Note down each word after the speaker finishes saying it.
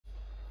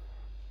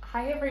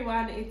Hi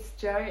everyone, it's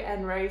Jo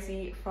and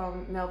Rosie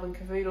from Melbourne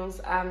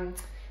Cavoodles.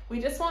 We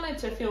just wanted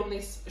to film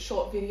this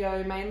short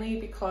video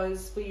mainly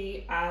because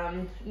we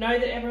know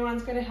that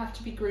everyone's going to have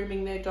to be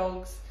grooming their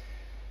dogs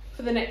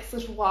for the next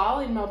little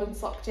while in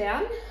Melbourne's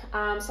lockdown.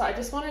 So I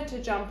just wanted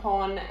to jump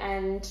on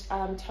and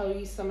tell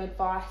you some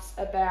advice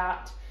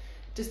about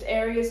just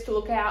areas to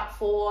look out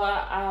for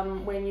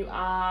when you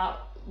are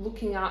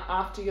looking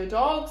after your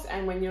dogs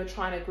and when you're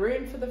trying to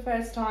groom for the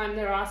first time.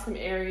 There are some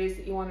areas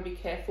that you want to be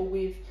careful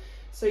with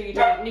so you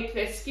don't nick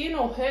their skin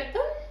or hurt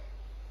them.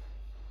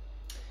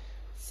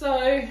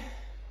 So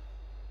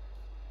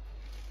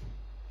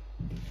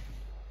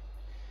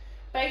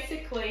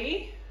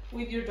basically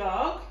with your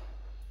dog,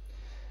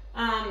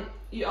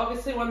 you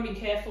obviously want to be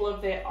careful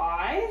of their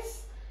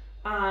eyes.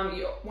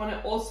 You want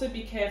to also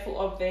be careful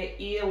of their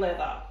ear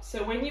leather.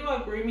 So when you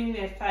are grooming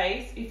their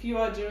face, if you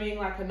are doing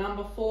like a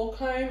number 4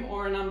 comb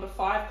or a number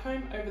 5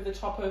 comb over the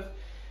top of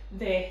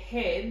their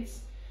heads,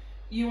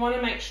 you want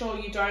to make sure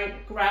you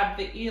don't grab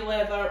the ear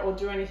leather or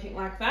do anything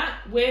like that.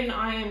 When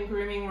I am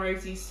grooming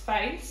Rosie's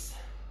face,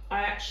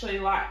 I actually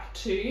like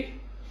to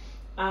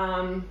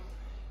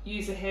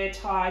use a hair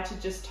tie to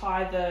just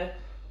tie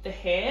the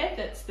hair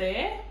that's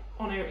there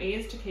on her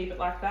ears to keep it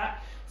like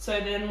that. So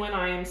then when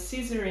I am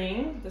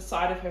scissoring the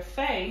side of her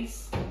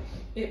face,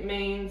 it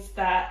means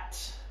that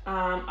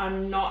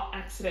I'm not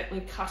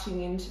accidentally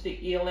cutting into the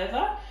ear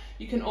leather.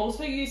 You can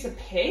also use a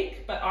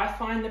peg, but I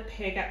find the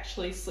peg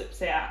actually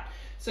slips out.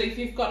 So if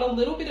you've got a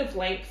little bit of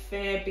length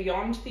there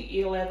beyond the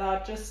ear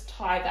leather, just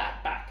tie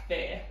that back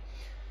there.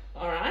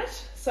 All right,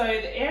 so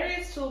the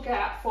areas to look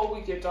out for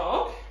with your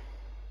dog,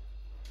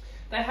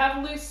 they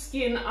have loose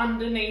skin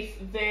underneath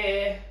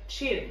their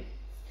chin.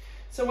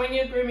 So when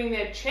you're grooming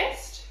their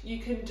chest, you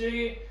can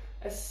do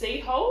a C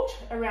hold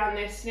around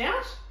their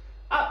snout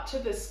up to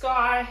the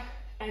sky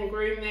and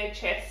groom their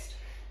chest.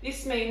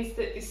 This means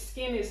that the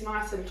skin is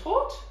nice and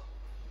taut.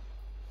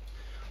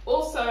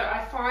 Also,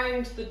 I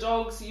find the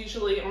dogs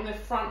usually on the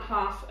front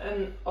half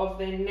of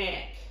their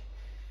neck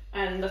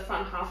and the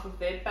front half of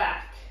their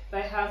back,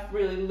 they have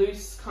really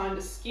loose kind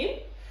of skin,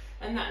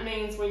 and that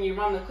means when you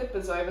run the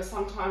clippers over,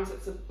 sometimes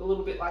it's a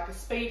little bit like a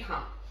speed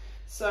hump.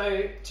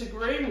 So to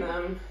groom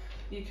them,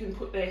 you can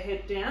put their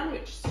head down,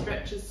 which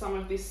stretches some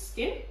of this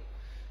skin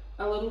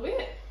a little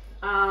bit.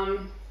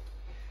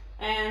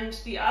 And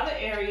the other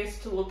areas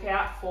to look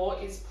out for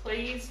is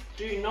please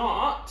do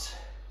not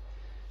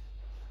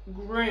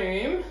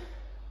groom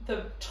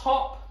the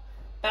top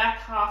back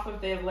half of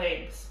their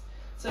legs.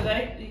 So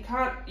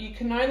you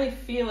can only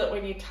feel it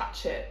when you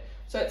touch it.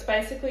 So it's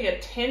basically a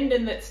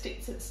tendon that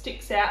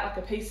sticks out like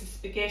a piece of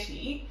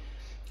spaghetti,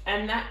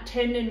 and that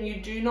tendon you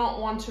do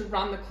not want to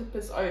run the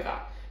clippers over.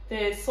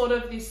 There's sort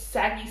of this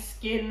saggy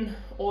skin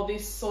or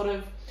this sort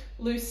of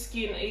loose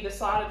skin either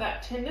side of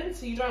that tendon,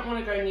 so you don't want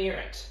to go near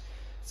it.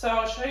 So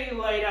I'll show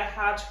you later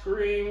how to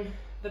groom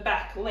the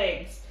back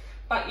legs,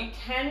 but you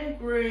can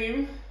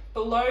groom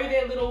below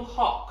their little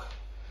hock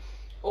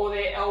or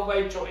their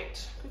elbow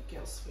joint. Good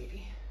girl,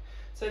 sweetie.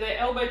 So their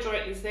elbow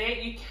joint is there.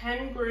 You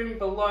can groom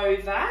below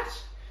that,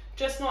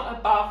 just not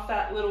above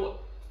that little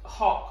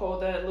hock or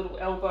the little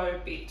elbow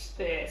bit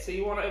there. So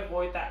you want to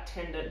avoid that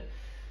tendon.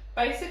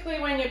 Basically,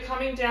 when you're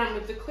coming down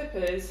with the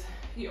clippers,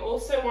 you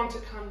also want to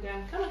come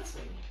down, come on,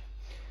 sweetie.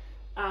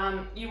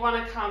 You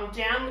want to come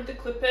down with the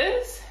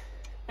clippers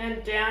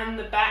and down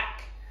the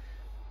back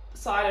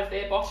side of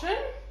their bottom,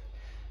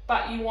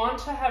 but you want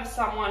to have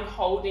someone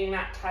holding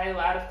that tail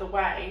out of the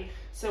way,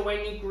 so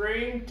when you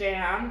groom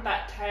down,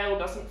 that tail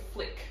doesn't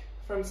flick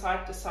from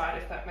side to side,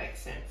 if that makes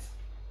sense.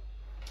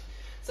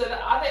 So the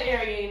other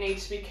area you need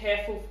to be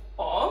careful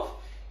of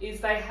is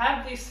they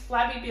have this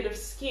flabby bit of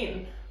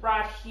skin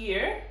right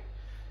here,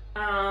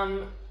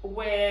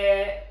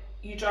 where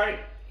you don't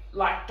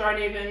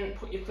even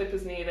put your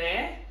clippers near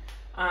there,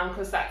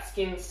 because that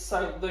skin's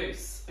so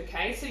loose.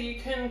 Okay, so you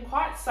can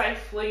quite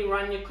safely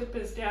run your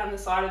clippers down the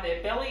side of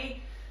their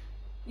belly.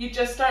 You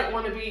just don't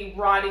want to be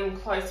riding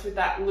close with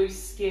that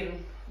loose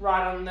skin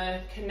right on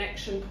the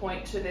connection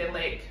point to their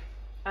leg.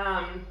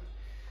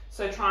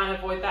 So try and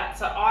avoid that.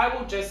 So I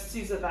will just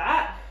scissor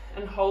that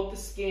and hold the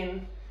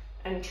skin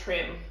and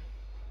trim.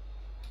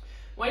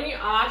 When you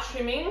are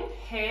trimming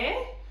hair,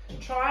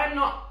 try and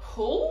not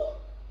pull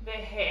the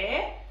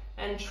hair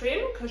and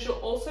trim, because you'll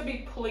also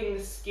be pulling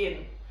the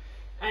skin,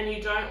 and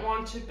you don't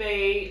want to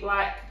be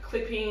like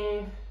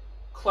clipping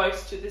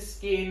close to the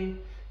skin,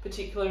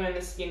 particularly when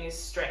the skin is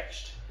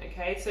stretched.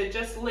 Okay, so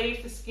just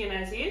leave the skin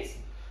as is,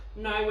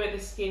 know where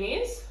the skin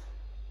is,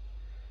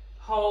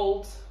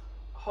 hold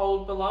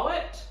below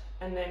it,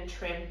 and then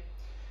trim.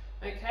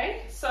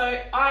 Okay, so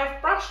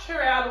I've brushed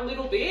her out a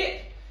little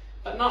bit,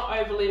 but not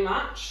overly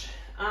much.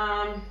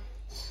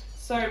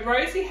 So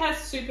Rosie has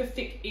super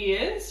thick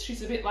ears.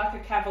 She's a bit like a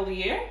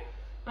cavalier,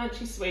 aren't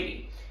you,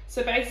 sweetie?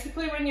 So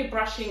basically when you're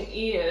brushing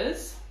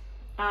ears,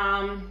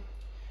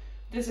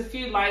 there's a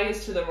few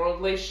layers to them, or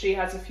at least she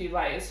has a few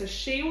layers. So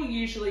she will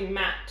usually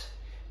mat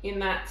in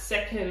that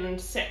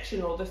second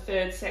section or the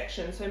third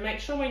section. So make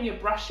sure when you're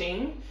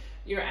brushing,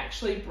 you're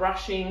actually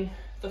brushing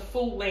the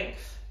full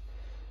length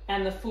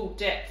and the full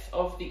depth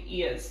of the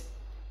ears.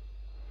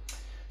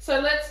 So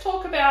let's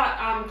talk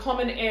about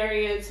common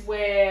areas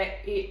where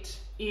it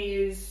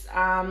is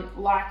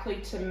likely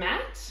to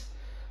mat.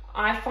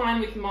 I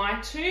find with my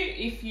two,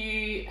 if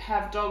you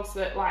have dogs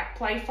that like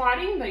play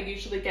fighting, they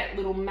usually get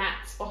little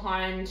mats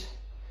behind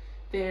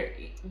the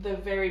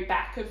very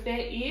back of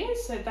their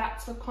ears, so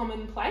that's a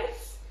common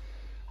place.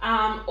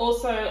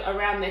 Also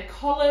around their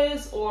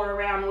collars or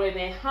around where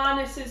their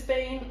harness has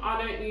been. I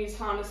don't use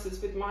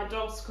harnesses with my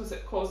dogs because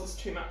it causes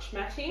too much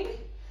matting.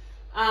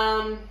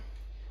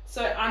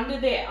 So under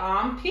their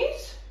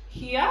armpit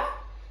here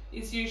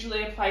is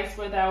usually a place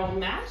where they will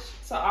mat.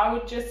 So I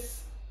would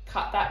just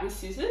cut that with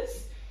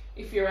scissors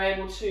if you're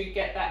able to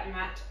get that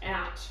mat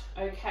out,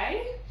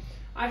 okay?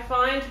 I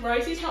find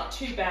Rosie's not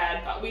too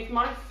bad, but with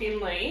my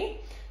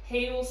Finley,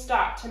 he will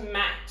start to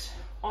mat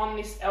on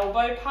this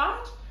elbow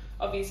part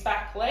of his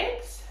back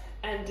legs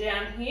and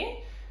down here,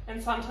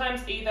 and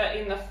sometimes either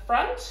in the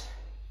front,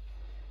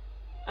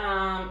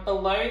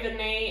 below the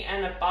knee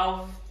and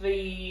above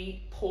the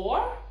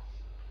paw.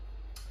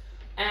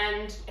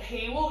 And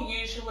he will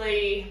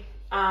usually,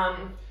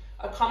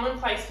 a common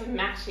place for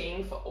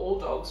matting for all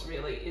dogs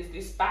really is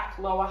this back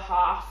lower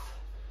half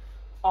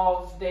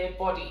of their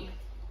body.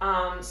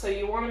 So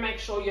you want to make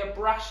sure you're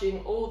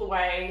brushing all the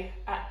way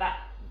at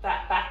that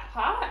back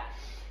part,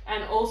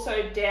 and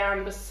also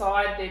down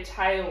beside their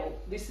tail.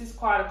 This is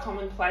quite a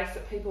common place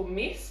that people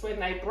miss when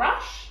they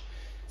brush,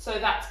 so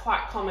that's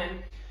quite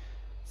common.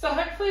 So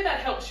hopefully that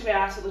helps you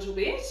out a little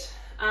bit.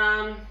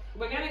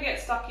 We're going to get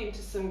stuck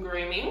into some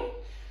grooming.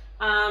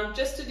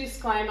 Just a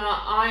disclaimer,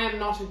 I am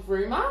not a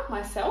groomer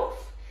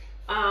myself.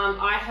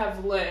 I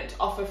have learnt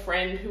off a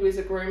friend who is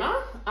a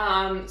groomer,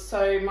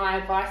 so my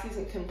advice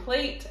isn't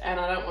complete, and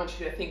I don't want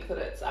you to think that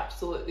it's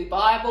absolutely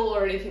Bible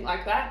or anything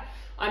like that.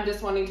 I'm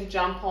just wanting to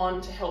jump on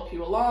to help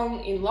you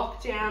along in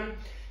lockdown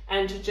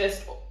and to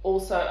just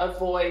also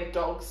avoid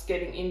dogs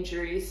getting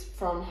injuries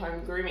from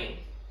home grooming.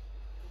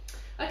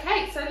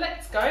 Okay, so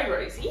let's go,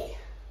 Rosie.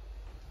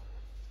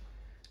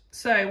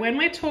 So when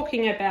we're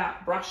talking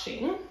about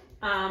brushing,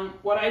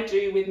 what I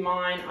do with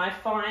mine, I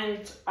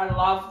find I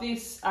love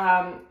this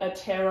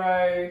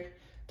Atero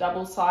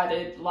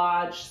double-sided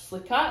large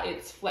slicker.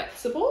 It's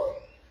flexible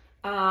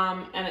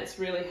and it's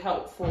really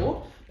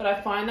helpful, but I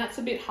find that's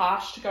a bit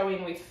harsh to go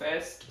in with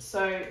first.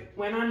 So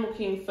when I'm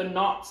looking for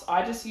knots,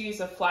 I just use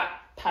a flat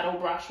paddle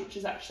brush, which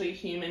is actually a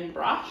human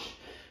brush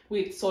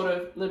with sort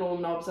of little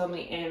knobs on the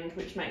end,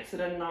 which makes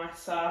it a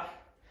nicer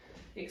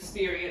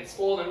experience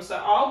for them. So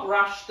I'll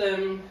brush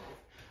them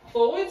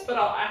forwards, but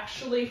I'll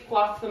actually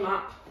fluff them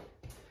up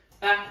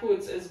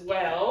backwards as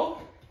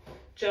well,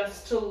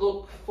 just to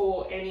look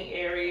for any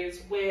areas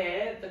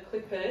where the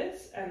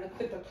clippers and the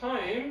clipper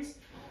combs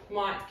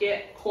might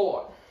get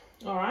caught.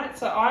 All right,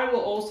 so I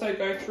will also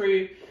go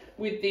through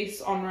with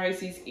this on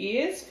Rosie's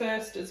ears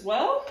first as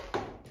well,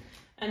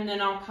 and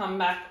then I'll come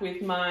back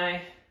with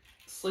my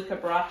slicker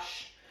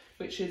brush,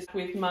 which is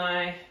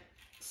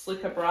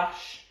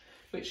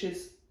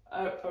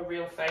a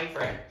real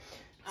favorite.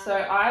 So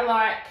I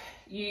like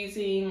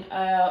using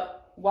a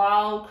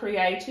Wild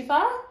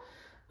Creativa,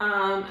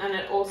 and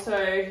I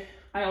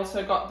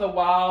also got the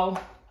Wild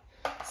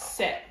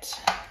set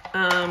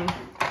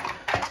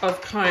of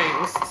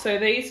combs. So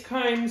these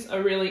combs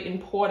are really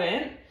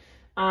important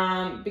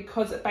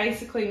because it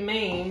basically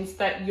means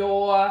that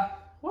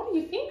what do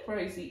you think,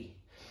 Rosie?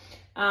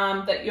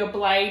 That your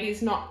blade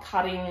is not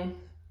cutting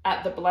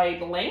at the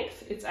blade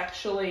length. It's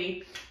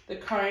actually, the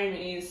comb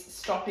is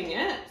stopping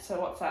it. So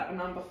what's that, a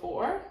number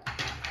 4?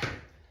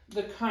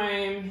 The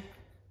comb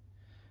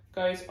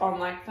goes on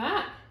like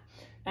that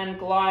and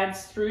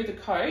glides through the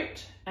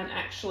coat and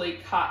actually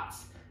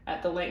cuts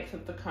at the length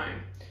of the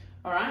comb.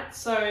 All right,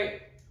 so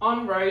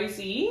on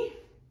Rosie,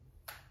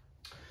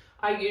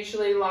 I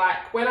usually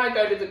like, when I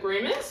go to the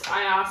groomers,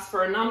 I ask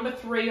for a number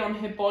 3 on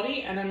her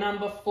body and a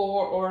number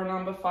 4 or a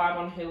number 5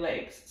 on her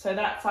legs. So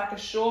that's like a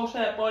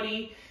shorter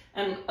body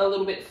and a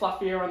little bit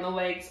fluffier on the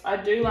legs. I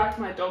do like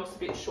my dogs a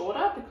bit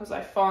shorter because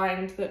I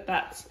find that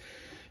that's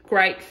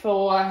great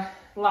for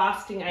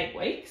lasting 8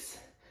 weeks.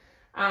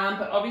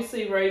 But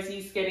obviously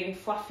Rosie's getting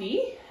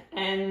fluffy,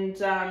 and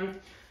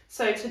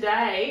so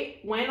today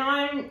when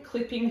I'm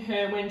clipping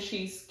her, when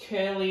she's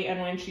curly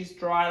and when she's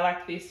dry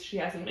like this, she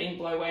hasn't been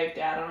blow waved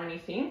out or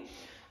anything,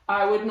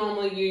 I would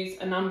normally use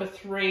a number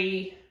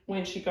 3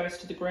 when she goes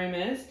to the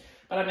groomers,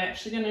 but I'm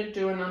actually going to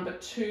do a number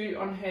 2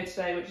 on her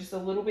today, which is a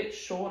little bit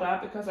shorter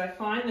because I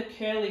find the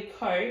curly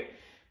coat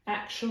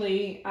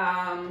actually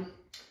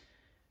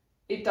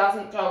it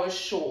doesn't go as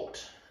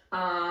short.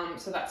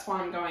 So that's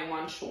why I'm going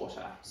one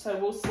shorter. So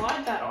we'll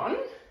slide that on.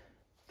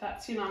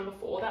 That's your number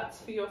 4. That's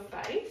for your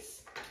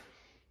face.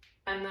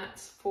 And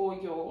that's for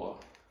your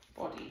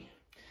body.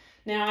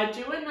 Now I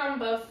do a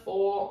number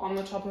 4 on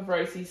the top of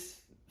Rosie's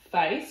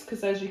face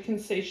because, as you can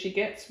see, she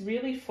gets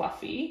really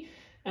fluffy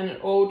and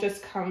it all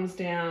just comes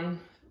down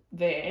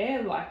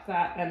there like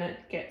that, and it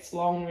gets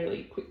long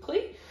really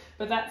quickly.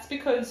 But that's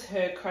because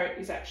her coat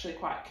is actually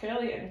quite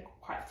curly and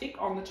quite thick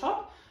on the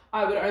top.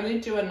 I would only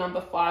do a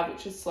number 5,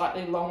 which is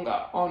slightly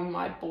longer on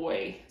my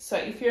boy. So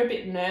if you're a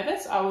bit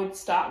nervous, I would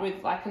start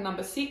with like a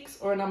number 6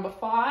 or a number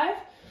 5,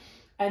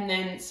 and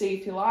then see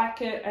if you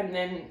like it, and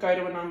then go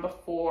to a number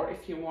 4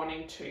 if you're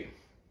wanting to.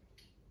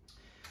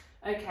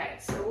 Okay,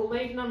 so we'll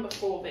leave number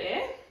 4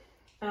 there.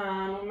 We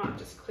might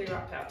just clear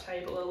up our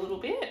table a little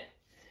bit.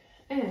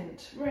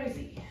 And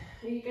Rosie,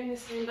 are you going to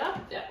stand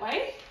up that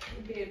way?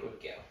 Be a good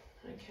girl.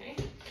 Okay.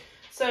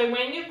 So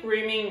when you're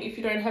grooming, if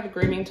you don't have a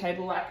grooming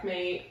table like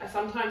me, I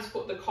sometimes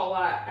put the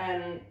collar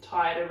and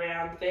tie it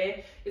around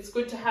there. It's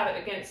good to have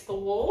it against the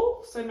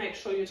wall, so make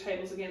sure your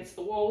table's against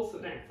the wall so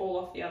they don't fall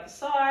off the other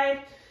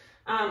side.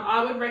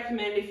 I would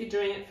recommend, if you're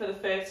doing it for the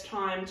first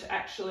time, to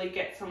actually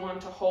get someone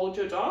to hold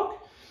your dog,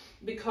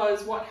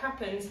 because what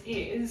happens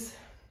is,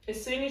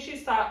 as soon as you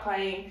start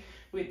playing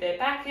with their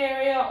back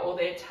area or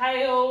their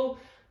tail,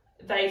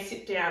 they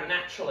sit down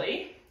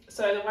naturally.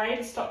 So the way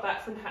to stop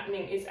that from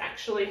happening is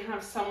actually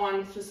have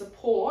someone to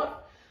support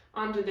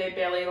under their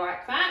belly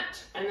like that,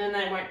 and then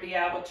they won't be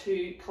able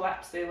to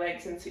collapse their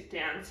legs and sit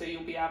down, so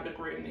you'll be able to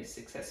groom this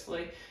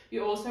successfully.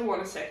 You also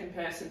want a second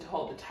person to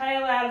hold the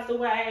tail out of the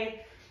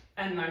way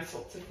and those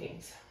sorts of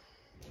things.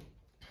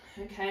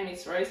 Okay,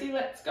 Miss Rosie,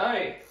 let's go.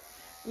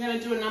 I'm going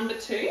to do a number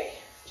 2.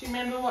 Do you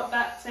remember what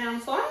that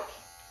sounds like?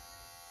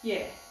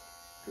 Yeah,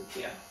 good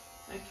girl.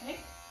 Okay,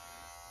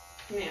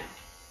 now,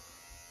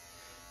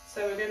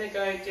 so we're going to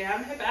go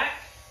down her back,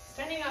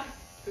 standing up,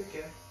 good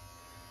girl,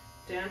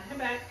 down her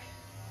back,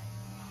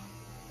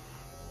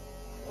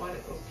 what a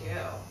good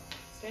girl,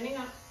 standing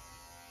up.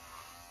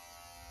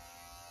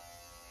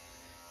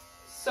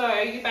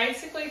 So you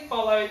basically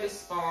follow the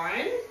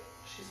spine.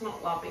 She's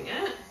not loving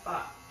it,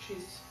 but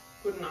she's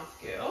good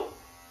enough girl.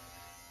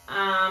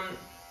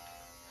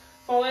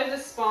 Follow the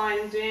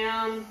spine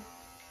down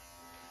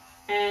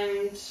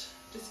and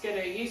just get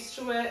her used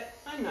to it.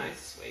 I know,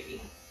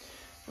 sweetie.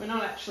 We're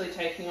not actually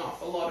taking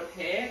off a lot of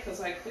hair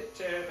because I clipped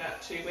her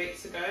about 2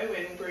 weeks ago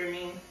when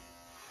grooming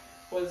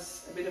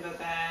was a bit of a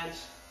bad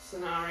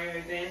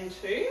scenario then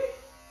too.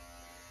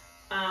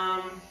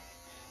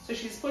 So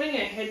she's putting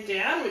her head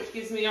down, which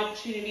gives me the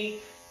opportunity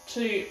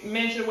to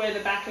measure where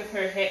the back of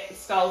her head,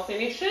 skull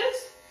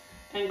finishes,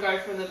 and go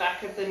from the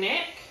back of the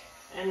neck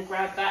and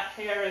grab that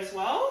hair as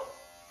well.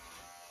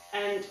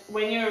 And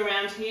when you're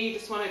around here, you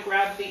just want to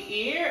grab the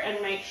ear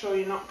and make sure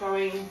you're not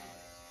going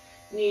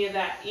near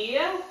that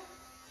ear.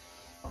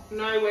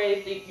 Know where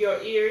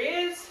your ear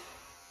is,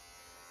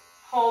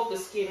 hold the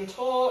skin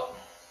taut,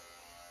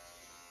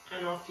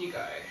 and off you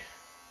go.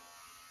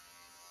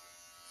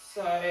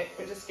 So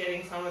we're just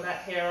getting some of that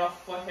hair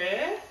off for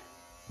her,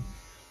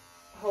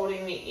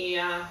 holding the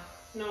ear,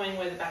 knowing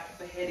where the back of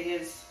the head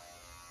is.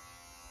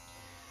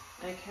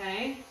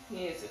 Okay,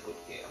 here's a good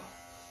girl.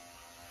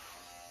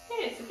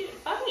 Yeah, it's a bit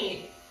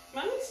funny.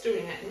 Mummy's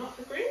doing it, not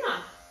the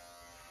groomer.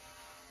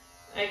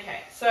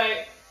 Okay,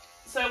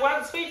 so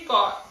once we've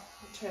got,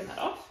 I'll turn that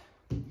off.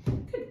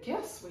 Good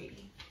girl,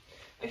 sweetie.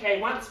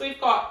 Okay, once we've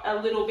got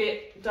a little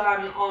bit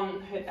done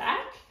on her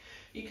back,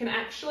 you can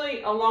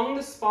actually, along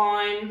the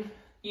spine,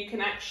 you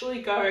can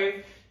actually go,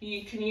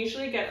 you can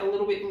usually get a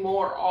little bit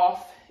more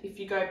off if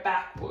you go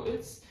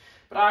backwards,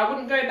 but I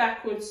wouldn't go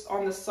backwards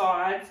on the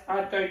sides,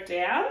 I'd go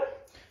down,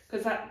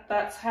 because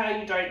that's how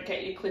you don't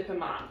get your clipper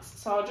marks.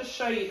 So I'll just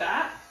show you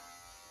that.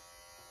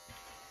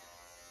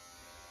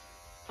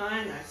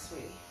 I know,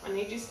 sweetie. I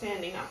need you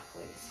standing up,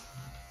 please.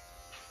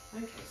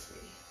 Okay,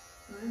 sweetie.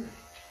 I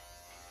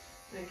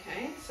know.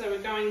 Okay, so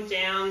we're going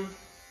down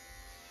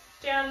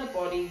the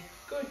body.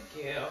 Good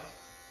girl.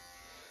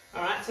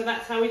 All right, so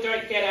that's how we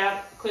don't get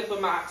our clipper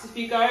marks. If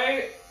you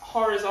go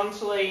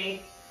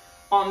horizontally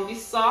on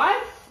this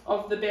side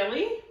of the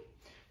belly,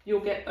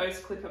 you'll get those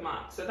clipper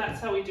marks. So that's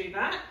how we do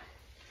that.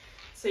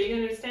 So you're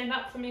going to stand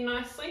up for me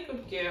nicely.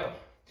 Good girl.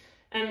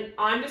 And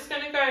I'm just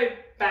going to go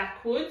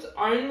backwards,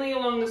 only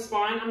along the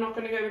spine. I'm not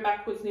going to go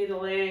backwards near the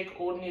leg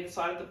or near the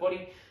side of the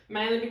body,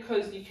 mainly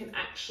because you can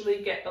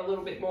actually get a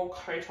little bit more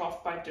coat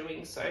off by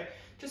doing so.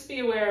 Just be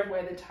aware of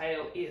where the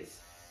tail is.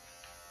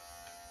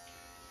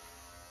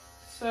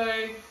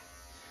 So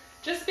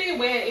just be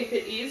aware if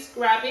it is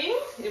grabbing.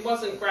 It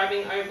wasn't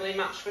grabbing overly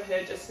much for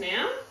her just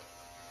now,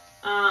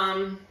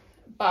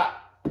 but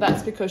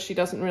that's because she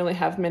doesn't really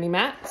have many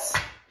mats.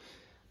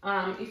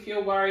 If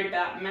you're worried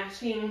about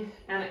matting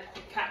and it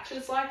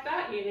catches like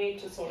that, you need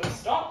to sort of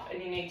stop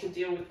and you need to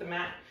deal with the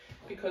mat,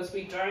 because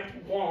we don't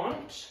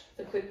want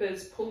the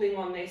clippers pulling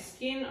on their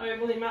skin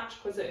overly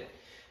much because it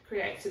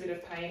creates a bit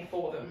of pain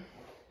for them.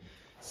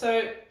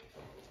 So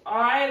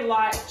I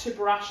like to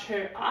brush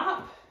her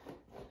up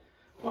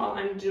while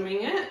I'm doing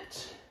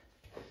it,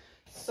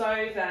 so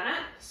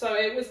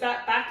it was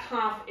that back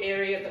half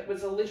area that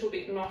was a little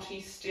bit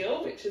knotty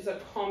still, which is a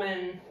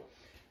common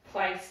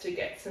place to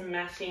get some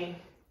matting.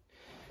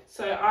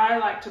 So I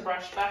like to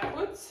brush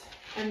backwards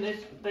and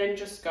then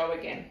just go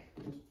again.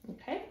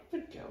 Okay,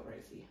 good girl,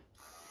 Rosie.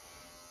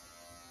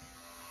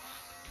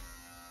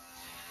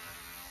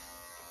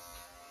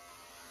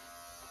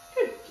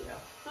 Good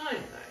girl. I know,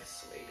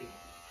 sweetie.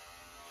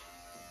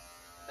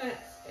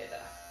 That's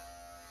better.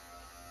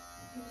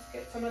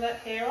 get some of that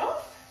hair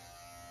off.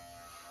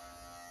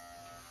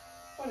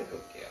 What a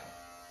good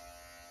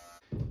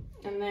girl.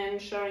 And then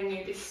showing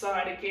you this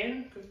side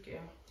again, good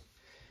girl.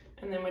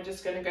 And then we're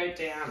just going to go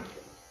down.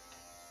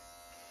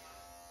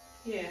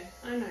 Yeah,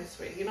 I know,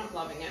 sweetie, you're not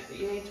loving it, but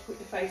you need to put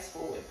your face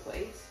forward,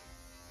 please.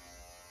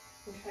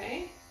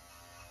 Okay.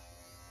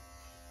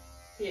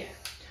 Yeah.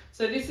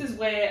 So this is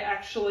where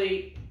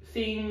actually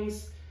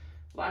things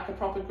like a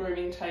proper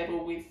grooming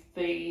table with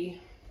the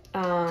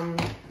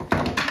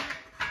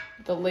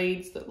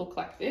leads that look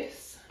like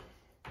this.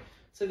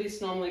 So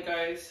this normally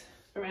goes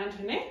around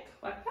her neck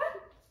like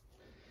that.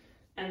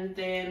 And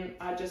then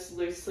I just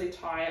loosely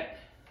tie it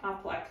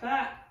up like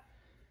that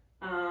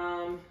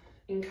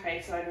in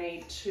case I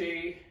need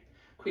to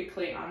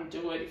quickly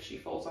undo it if she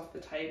falls off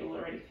the table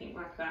or anything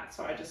like that.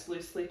 So I just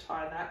loosely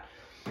tie that.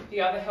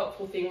 The other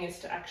helpful thing is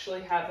to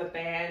actually have a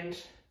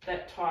band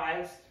that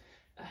ties,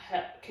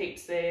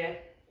 keeps their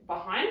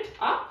behind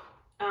up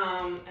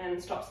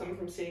and stops them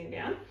from sitting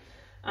down.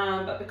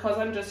 But because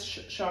I'm just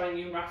showing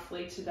you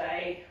roughly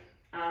today,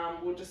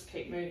 we'll just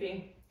keep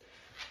moving.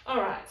 All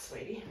right,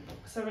 sweetie.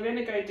 So we're going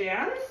to go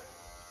down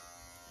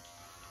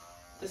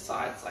the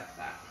sides like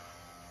that.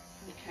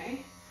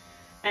 Okay.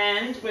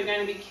 And we're going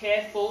to be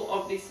careful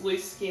of this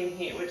loose skin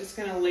here. We're just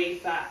going to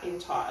leave that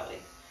entirely.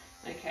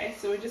 Okay,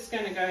 so we're just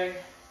going to go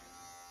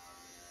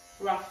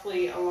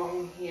roughly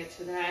along here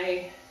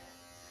today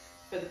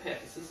for the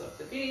purposes of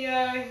the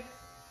video.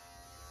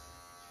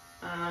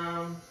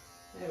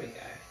 There we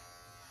go.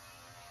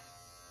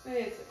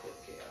 There's a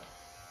good girl.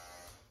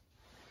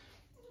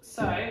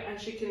 So,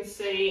 as you can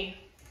see,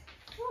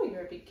 oh,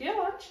 you're a big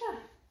girl, aren't you?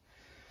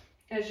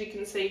 As you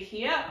can see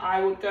here, I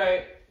would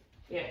go,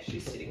 yeah,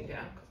 she's sitting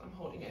down because I'm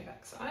holding her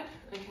backside.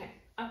 Okay,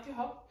 up you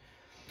hop.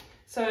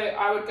 So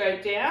I would go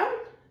down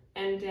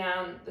and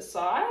down the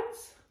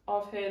sides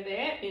of her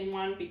there in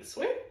one big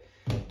swoop,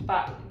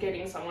 but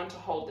getting someone to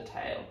hold the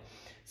tail.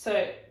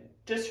 So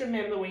just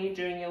remember when you're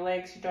doing your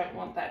legs, you don't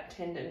want that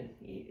tendon.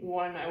 You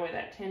want to know where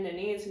that tendon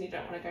is and you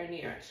don't want to go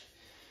near it.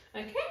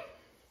 Okay,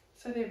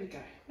 so there we go.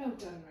 Well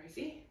done,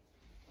 Rosie.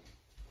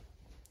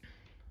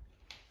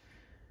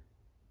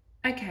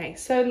 Okay,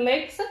 so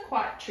legs are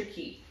quite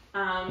tricky.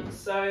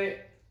 So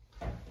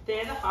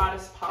they're the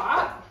hardest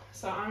part.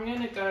 So I'm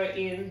going to go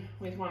in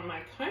with one of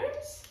my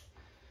combs,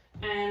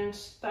 and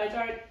they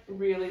don't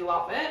really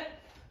love it.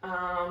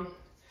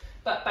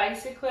 But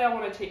basically I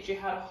want to teach you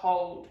how to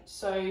hold.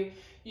 So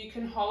you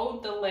can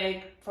hold the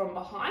leg from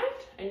behind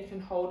and you can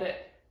hold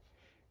it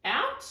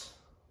out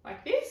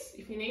like this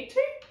if you need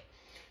to.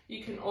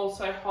 You can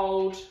also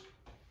hold,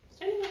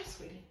 standing up,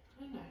 sweetie,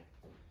 I know.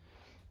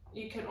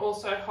 You can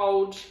also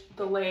hold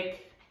the leg,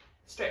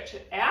 stretch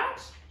it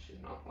out. She's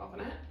not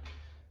loving it.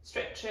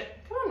 Stretch it,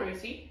 come on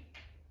Rosie.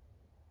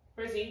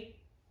 Rosie.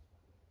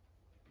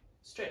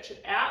 Stretch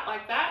it out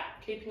like that,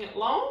 keeping it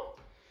long.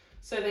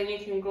 So then you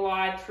can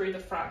glide through the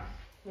front,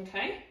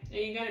 okay? Are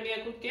you going to be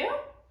a good girl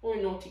or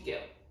a naughty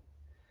girl?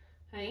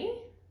 Hey?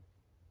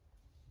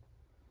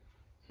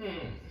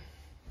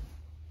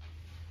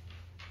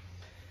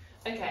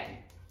 Okay,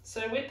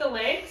 so with the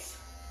legs,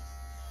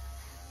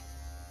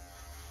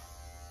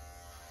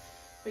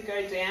 we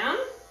go down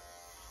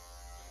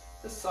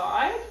the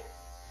side,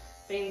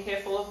 being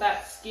careful of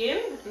that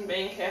skin and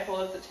being careful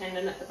of the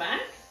tendon at the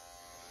back.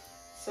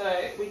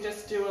 So we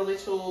just do a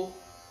little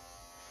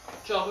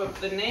jog of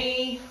the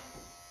knee,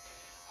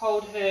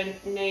 hold her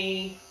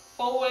knee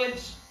forward.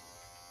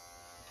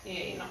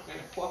 Yeah, you're not going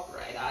to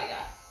cooperate, are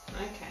you?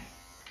 Okay.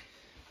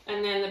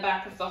 And then the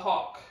back of the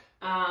hock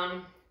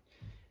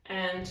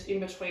and in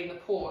between the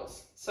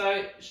paws.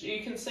 So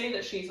you can see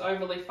that she's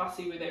overly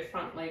fussy with her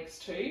front legs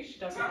too. She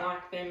doesn't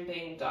like them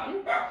being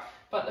done.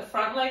 But the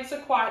front legs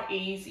are quite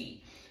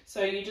easy.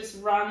 So you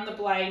just run the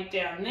blade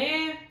down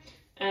there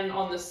and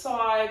on the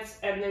sides,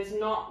 and there's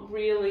not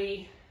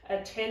really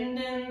a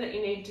tendon that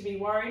you need to be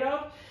worried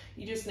of.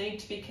 You just need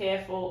to be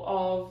careful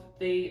of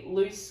the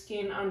loose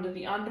skin under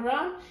the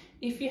underarm.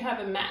 If you have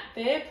a mat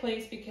there,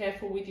 please be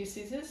careful with your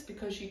scissors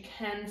because you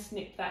can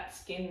snip that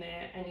skin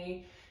there and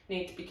you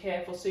need to be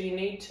careful. So you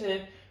need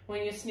to,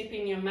 when you're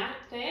snipping your mat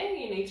there,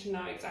 you need to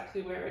know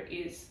exactly where it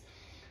is.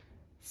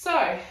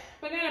 So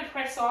we're going to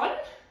press on.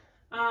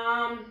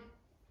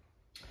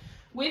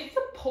 With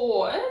the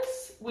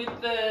paws, with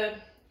the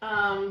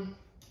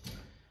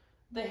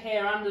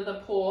hair under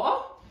the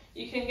paw,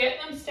 you can get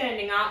them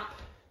standing up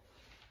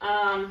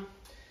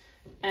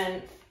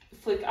and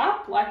flick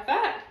up like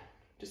that,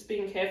 just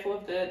being careful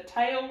of the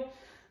tail.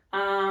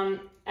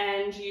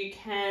 And you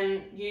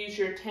can use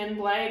your 10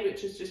 blade,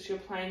 which is just your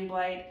plain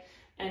blade,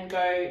 and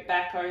go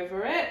back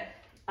over it,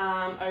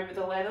 over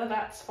the leather,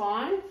 that's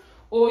fine.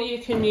 Or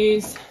you can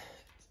use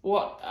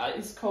what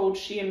is called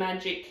Sheer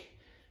Magic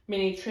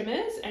mini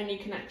trimmers, and you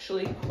can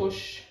actually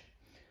push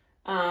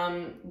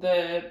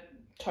the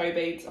toe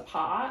beads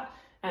apart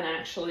and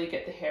actually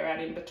get the hair out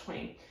in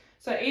between.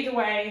 So either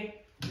way,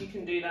 you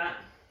can do that.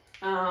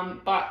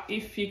 But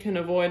if you can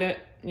avoid it,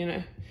 you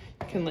know,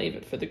 you can leave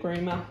it for the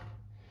groomer.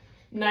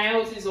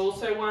 Nails is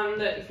also one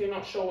that if you're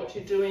not sure what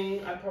you're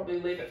doing, I'd probably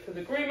leave it for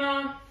the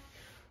groomer.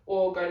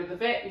 or go to the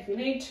vet if you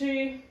need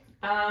to.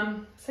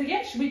 So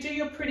yeah, should we do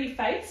your pretty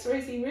face,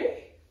 Rosie Roo?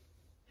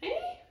 Hey?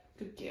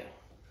 Good girl.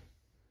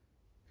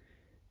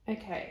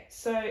 Okay,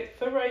 so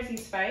for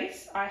Rosie's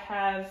face, I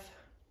have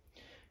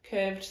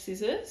curved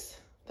scissors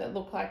that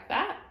look like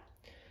that.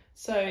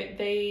 So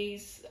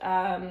these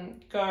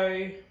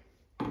go,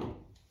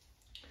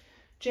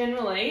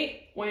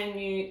 generally when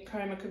you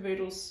comb a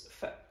cavoodle's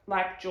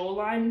like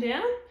jawline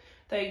down,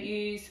 they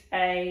use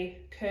a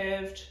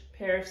curved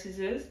pair of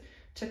scissors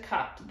to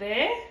cut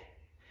there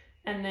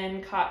and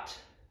then cut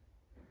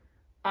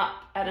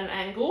up at an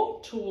angle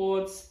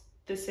towards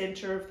the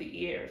center of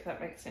the ear, if that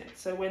makes sense.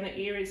 So when the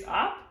ear is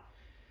up,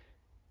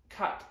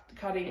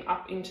 cutting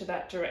up into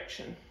that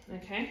direction.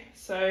 Okay,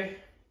 so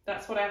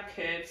that's what our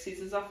curved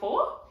scissors are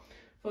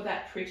for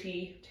that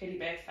pretty teddy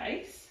bear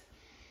face.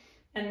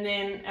 And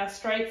then our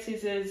straight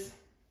scissors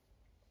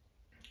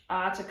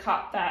are to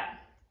cut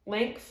that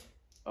length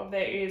of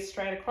their ears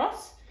straight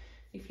across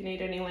if you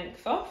need any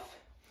length off.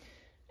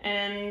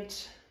 And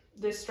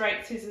the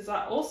straight scissors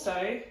are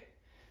also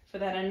for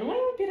that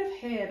annoying bit of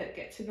hair that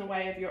gets in the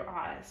way of your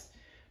eyes.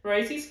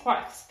 Rosie's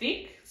quite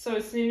thick, so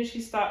as soon as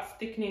she starts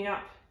thickening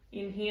up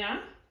in here,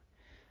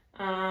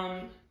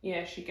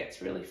 yeah, she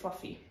gets really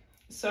fluffy.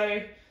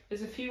 So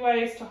there's a few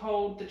ways to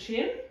hold the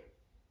chin.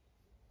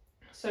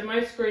 So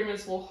most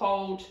groomers will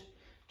hold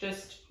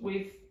just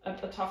with a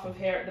tuft of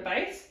hair at the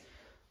base.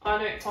 I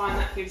don't find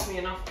that gives me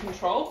enough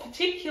control,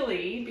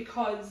 particularly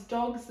because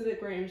dogs that are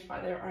groomed by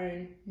their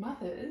own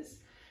mothers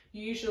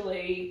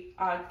usually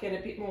get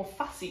a bit more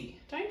fussy,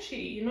 don't you?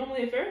 You're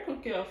normally a very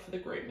good girl for the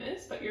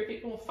groomers, but you're a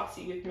bit more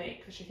fussy with me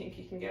because you think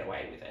you can get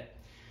away with it.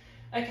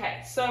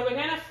 Okay, so we're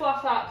going to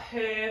fluff up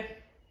her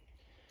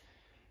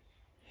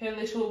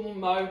little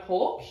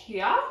mohawk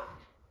here.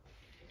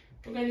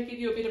 We're going to give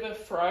you a bit of a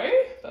fro,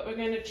 but we're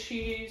going to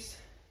choose...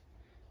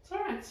 It's all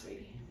right,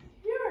 sweetie.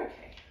 You're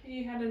okay.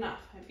 You had enough,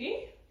 have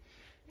you?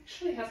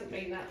 Actually hasn't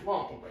been that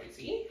long,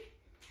 Rosie.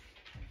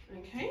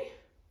 Okay.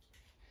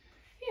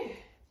 Yeah.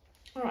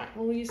 All right,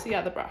 we'll use the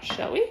other brush,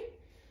 shall we?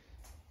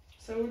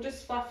 So we'll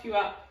just fluff you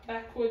up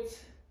backwards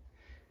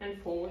and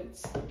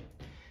forwards.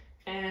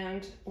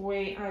 And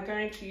we are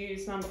going to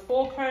use number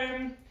 4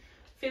 comb.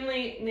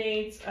 Finley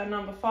needs a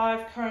number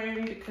 5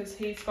 comb because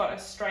he's got a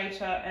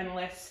straighter and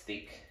less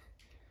thick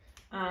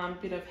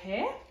bit of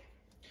hair.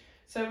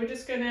 So we're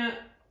just going to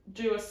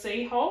do a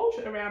C hold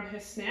around her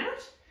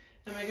snout,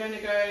 and we're going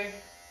to go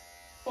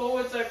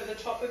forwards over the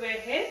top of her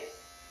head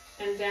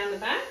and down the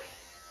back,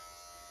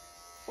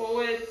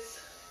 forwards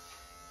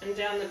and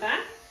down the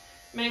back,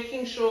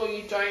 making sure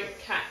you don't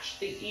catch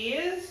the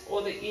ears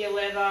or the ear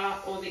leather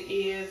or the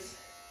ears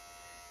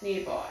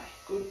nearby.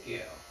 Good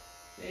girl.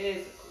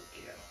 There's a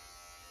good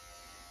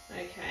girl.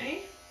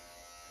 Okay.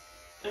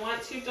 And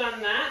once you've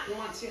done that, and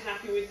once you're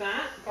happy with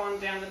that, gone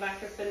down the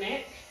back of the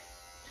neck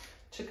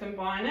to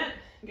combine it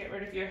and get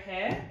rid of your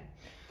hair,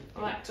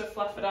 I like to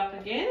fluff it up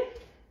again.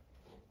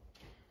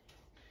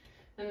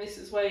 And this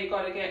is where you've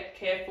got to get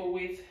careful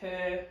with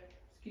her,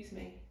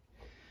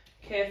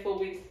 careful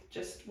with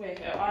just where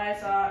her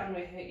eyes are and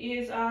where her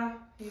ears are. Are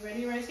you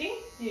ready, Rosie?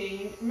 Yeah,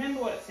 you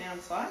remember what it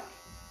sounds like.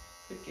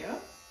 Good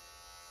girl.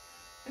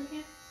 Come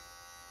here.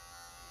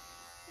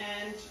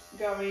 And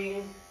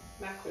going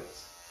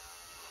backwards.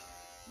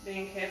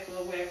 Being careful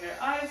of where her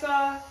eyes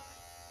are.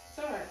 It's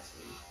alright,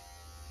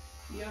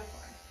 sweetie. You're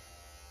fine.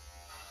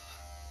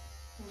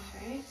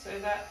 Okay, so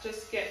that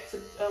just gets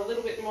a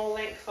little bit more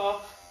length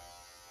off.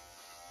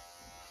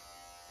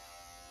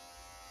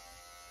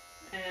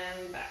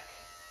 And back.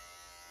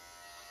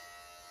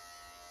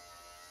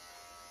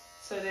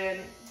 So then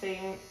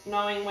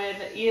knowing where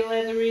the ear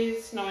leather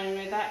is, knowing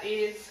where that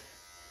is,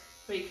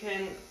 we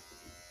can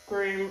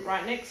groom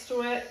right next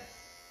to it.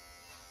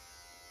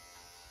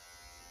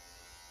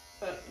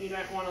 But you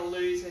don't want to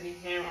lose any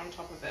hair on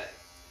top of it.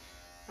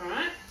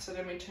 Alright, so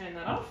then we turn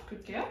that off.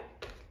 Good girl.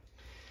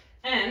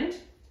 And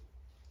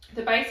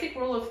the basic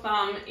rule of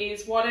thumb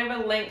is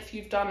whatever length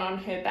you've done on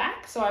her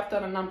back, so I've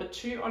done a number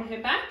 2 on her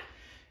back,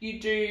 you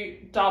do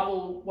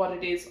double what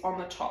it is on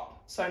the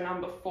top, so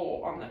number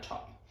 4 on the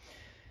top.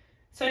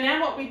 So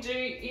now what we do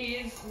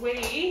is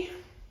we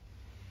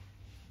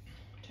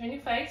turn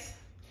your face.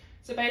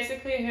 So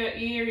basically her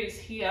ear is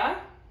here.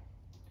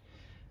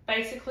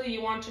 Basically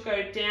you want to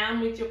go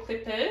down with your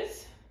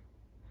clippers,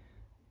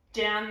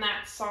 down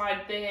that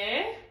side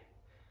there,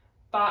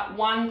 but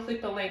 1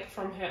 clipper length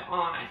from her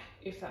eye,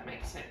 if that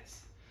makes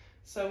sense.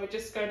 So we're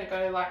just going to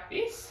go like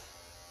this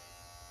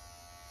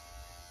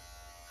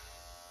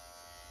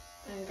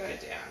and go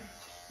down,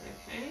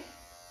 okay.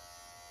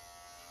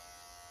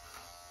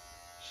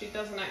 She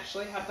doesn't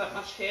actually have that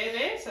much hair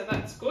there, so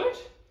that's good.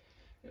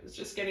 It was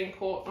just getting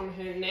caught on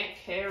her neck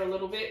hair a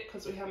little bit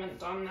because we haven't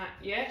done that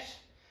yet.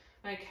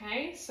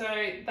 Okay, so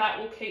that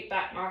will keep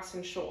that nice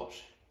and short.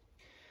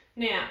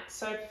 Now,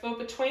 so for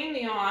between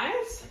the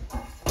eyes,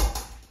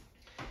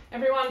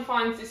 everyone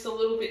finds this a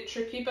little bit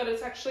tricky, but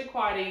it's actually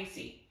quite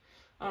easy.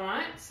 All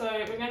right, so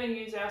we're going to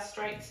use our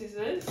straight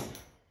scissors.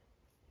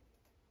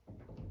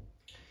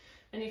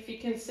 And if you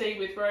can see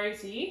with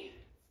Rosie,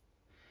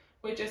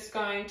 we're just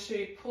going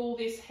to pull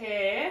this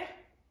hair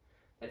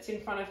that's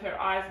in front of her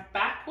eyes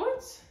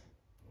backwards.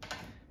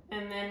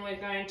 And then we're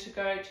going to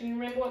go, do you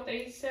remember what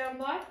these sound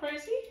like,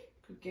 Rosie?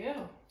 Good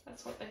girl.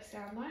 That's what they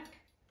sound like.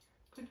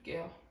 Good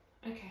girl.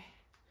 Okay.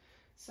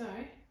 So,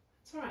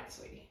 it's all right,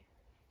 sweetie.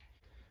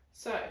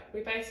 So,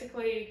 we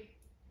basically,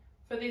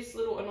 for this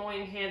little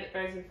annoying hair that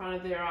goes in front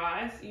of their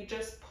eyes, you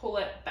just pull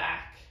it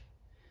back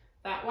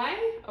that way,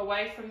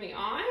 away from the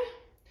eye.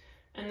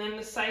 And then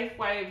the safe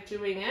way of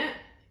doing it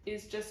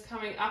is just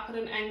coming up at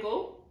an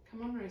angle.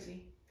 Come on,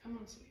 Rosie. Come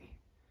on, sweetie.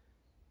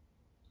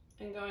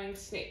 And going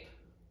snip.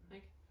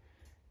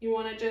 You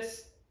want to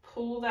just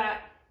pull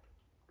that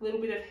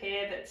little bit of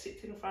hair that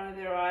sits in front of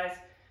their eyes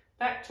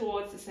back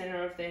towards the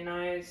center of their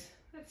nose.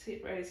 That's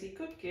it, Rosie.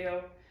 Good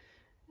girl.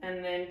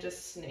 And then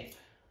just snip,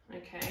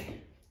 okay,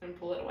 and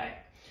pull it away.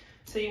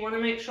 So you want to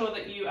make sure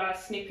that you are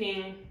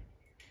snipping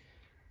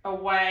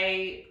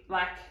away,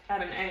 like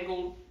at an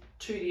angle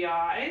to the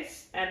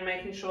eyes, and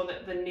making sure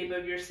that the nib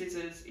of your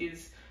scissors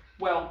is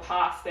well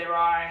past their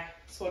eye,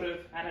 sort of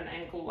at an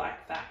angle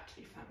like that,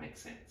 if that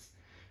makes sense.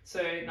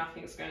 So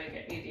nothing's going to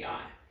get near the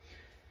eye.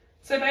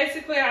 So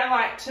basically I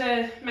like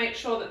to make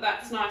sure that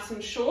that's nice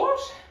and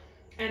short,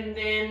 and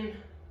then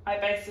I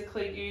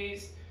basically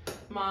use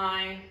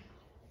my,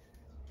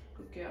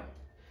 good girl,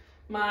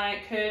 my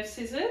curved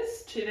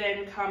scissors to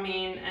then come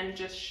in and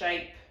just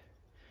shape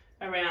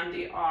around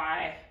the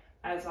eye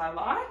as I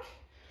like.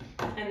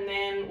 And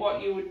then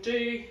what you would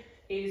do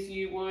is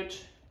you would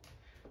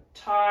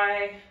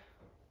tie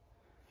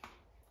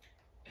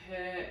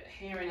her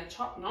hair in a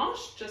top knot,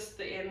 just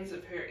the ends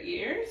of her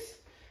ears,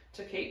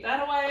 to keep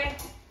that away.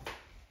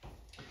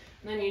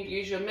 And then you'd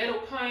use your metal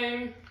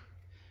comb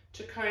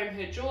to comb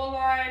her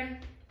jawline,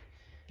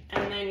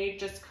 and then you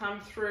just come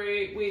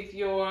through with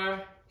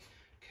your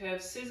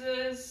curved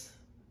scissors.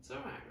 It's all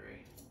right,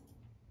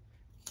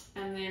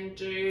 Roo. And then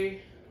do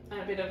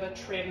a bit of a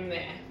trim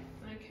there,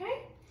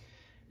 okay?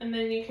 And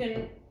then you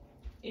can,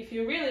 if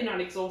you're really not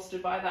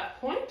exhausted by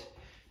that point,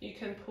 you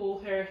can pull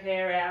her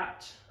hair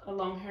out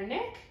along her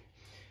neck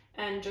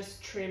and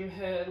just trim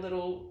her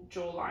little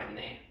jawline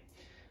there,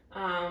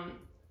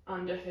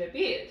 under her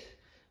beard.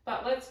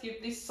 But let's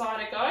give this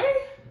side a go,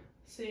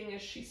 seeing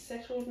as she's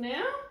settled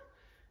now,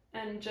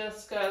 and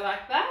just go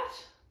like that.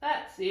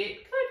 That's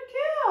it, good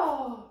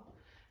girl.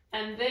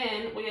 And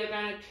then we are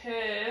going to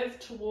curve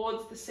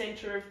towards the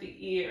center of the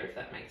ear, if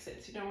that makes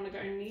sense. You don't want to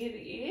go near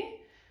the ear,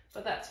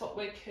 but that's what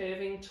we're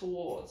curving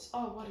towards.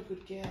 Oh, what a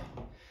good girl.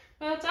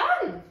 Well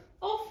done,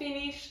 all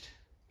finished.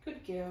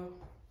 Good girl.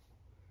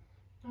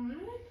 All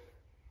right.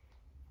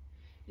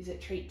 Is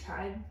it treat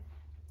time?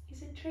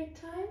 Is it treat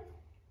time?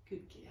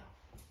 Good girl.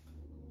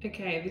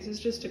 Okay, this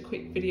is just a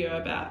quick video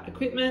about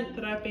equipment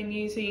that I've been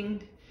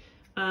using.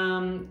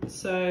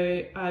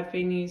 So I've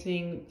been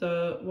using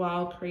the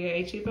Wild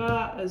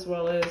Creativa as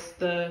well as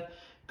the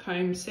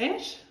comb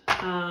set.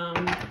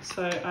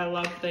 So I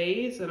love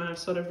these, and I've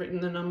sort of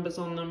written the numbers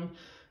on them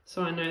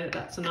so I know that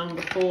that's a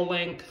number 4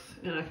 length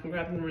and I can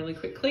grab them really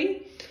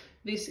quickly.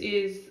 This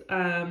is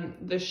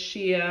the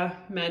Sheer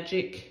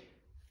Magic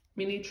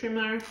mini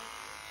trimmer.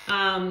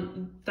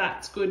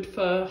 That's good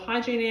for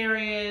hygiene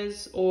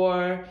areas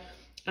or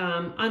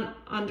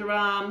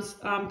underarms,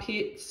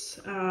 armpits,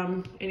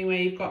 anywhere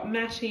you've got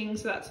matting,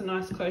 so that's a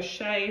nice close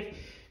shave.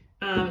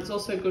 It's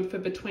also good for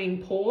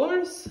between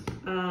pores,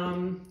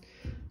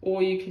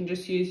 or you can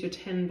just use your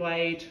 10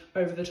 blade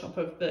over the top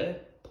of the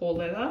pore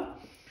leather.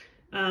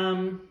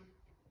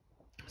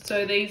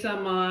 So these are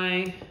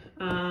my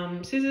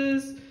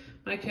scissors,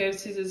 my curved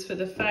scissors for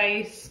the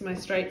face, my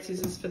straight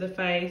scissors for the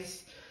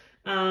face,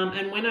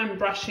 and when I'm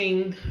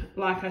brushing,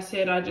 like I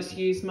said, I just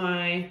use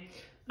my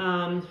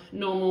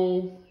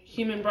normal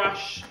human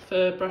brush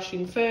for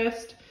brushing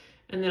first,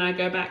 and then I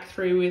go back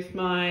through with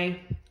my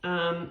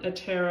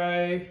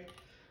Atero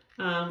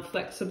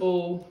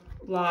flexible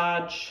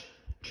large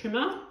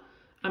trimmer.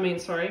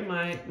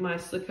 My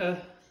slicker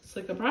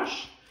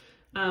brush.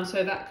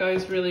 So that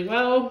goes really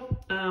well.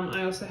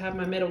 I also have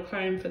my metal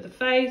comb for the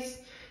face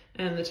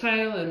and the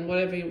tail and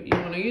whatever you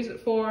want to use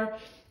it for.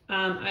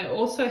 I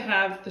also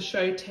have the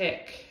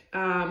Showtech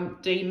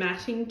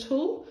dematting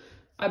tool.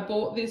 I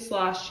bought this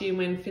last year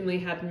when Finley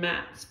had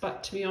mats,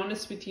 but to be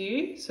honest with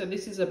you, so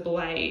this is a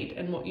blade,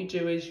 and what you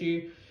do is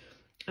you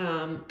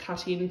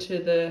cut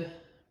into the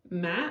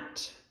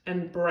mat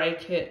and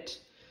break it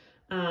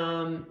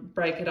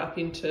up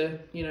into,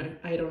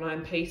 8 or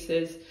 9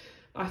 pieces.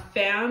 I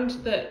found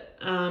that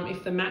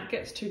if the mat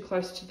gets too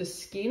close to the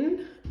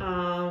skin,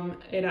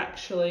 it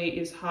actually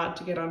is hard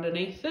to get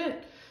underneath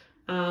it.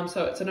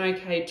 So it's an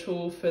okay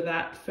tool for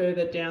that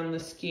further down the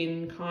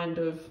skin kind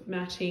of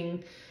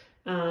matting.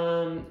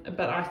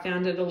 But I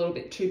found it a little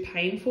bit too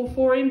painful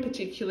for him,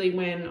 particularly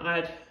when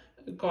I'd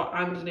got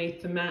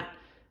underneath the mat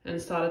and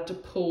started to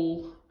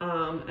pull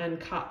and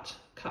cut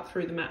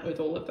through the mat with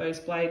all of those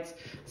blades.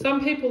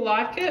 Some people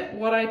like it.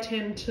 What I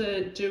tend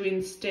to do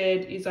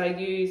instead is I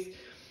use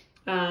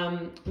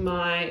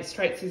my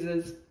straight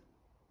scissors.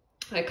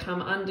 I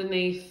come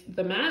underneath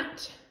the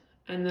mat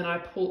and then I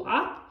pull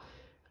up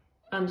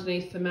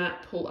underneath the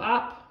mat, pull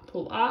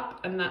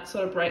up, and that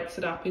sort of breaks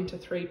it up into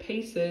 3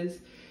 pieces.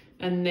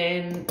 And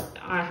then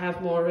I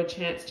have more of a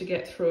chance to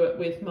get through it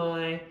with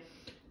my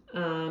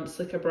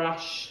slicker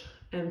brush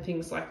and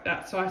things like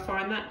that. So I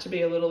find that to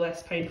be a little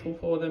less painful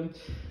for them.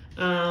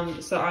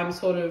 So I'm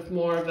sort of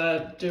more of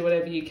a do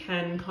whatever you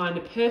can kind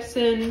of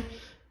person,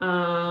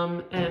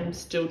 and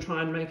still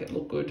try and make it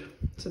look good.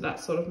 So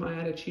that's sort of my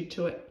attitude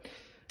to it.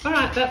 All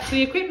right, that's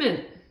the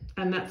equipment,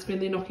 and that's been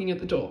the knocking at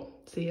the door.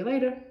 See you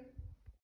later.